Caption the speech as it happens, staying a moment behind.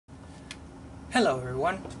Hello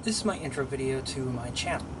everyone, this is my intro video to my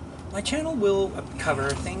channel. My channel will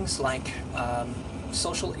cover things like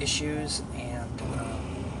social issues and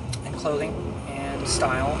clothing and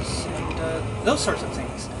styles and those sorts of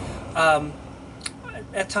things.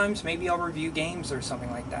 At times maybe I'll review games or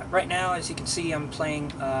something like that. Right now, as you can see, I'm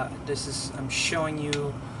playing, I'm showing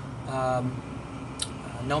you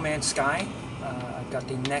No Man's Sky. I've got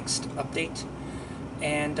the next update.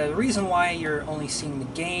 And the reason why you're only seeing the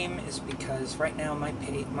game is because right now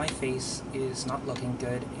my face is not looking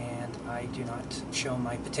good and I do not show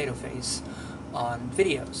my potato face on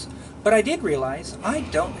videos. But I did realize I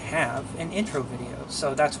don't have an intro video,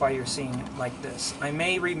 so that's why you're seeing it like this. I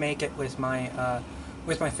may remake it with my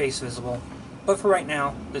face visible, but for right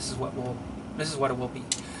now, this is what it will be.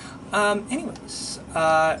 Anyways,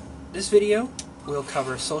 this video will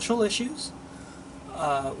cover social issues.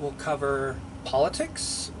 We'll cover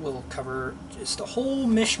politics. We'll cover just a whole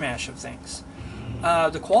mishmash of things.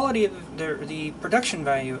 The quality of the production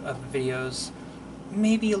value of the videos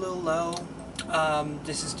may be a little low.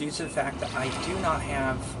 This is due to the fact that I do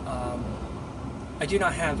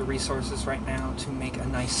not have the resources right now to make a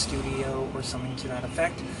nice studio or something to that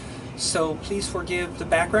effect. So please forgive the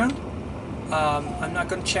background. I'm not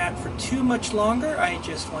going to chat for too much longer. I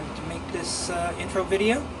just wanted to make this intro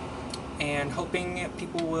video, and hoping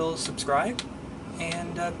people will subscribe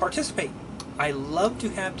and participate. I love to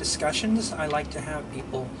have discussions. I like to have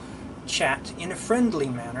people chat in a friendly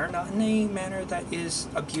manner, not in a manner that is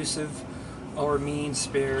abusive or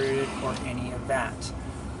mean-spirited or any of that.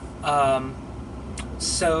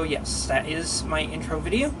 So yes, that is my intro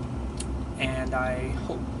video, and I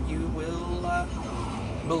hope you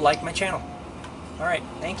will like my channel. Alright,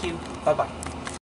 thank you. Bye-bye.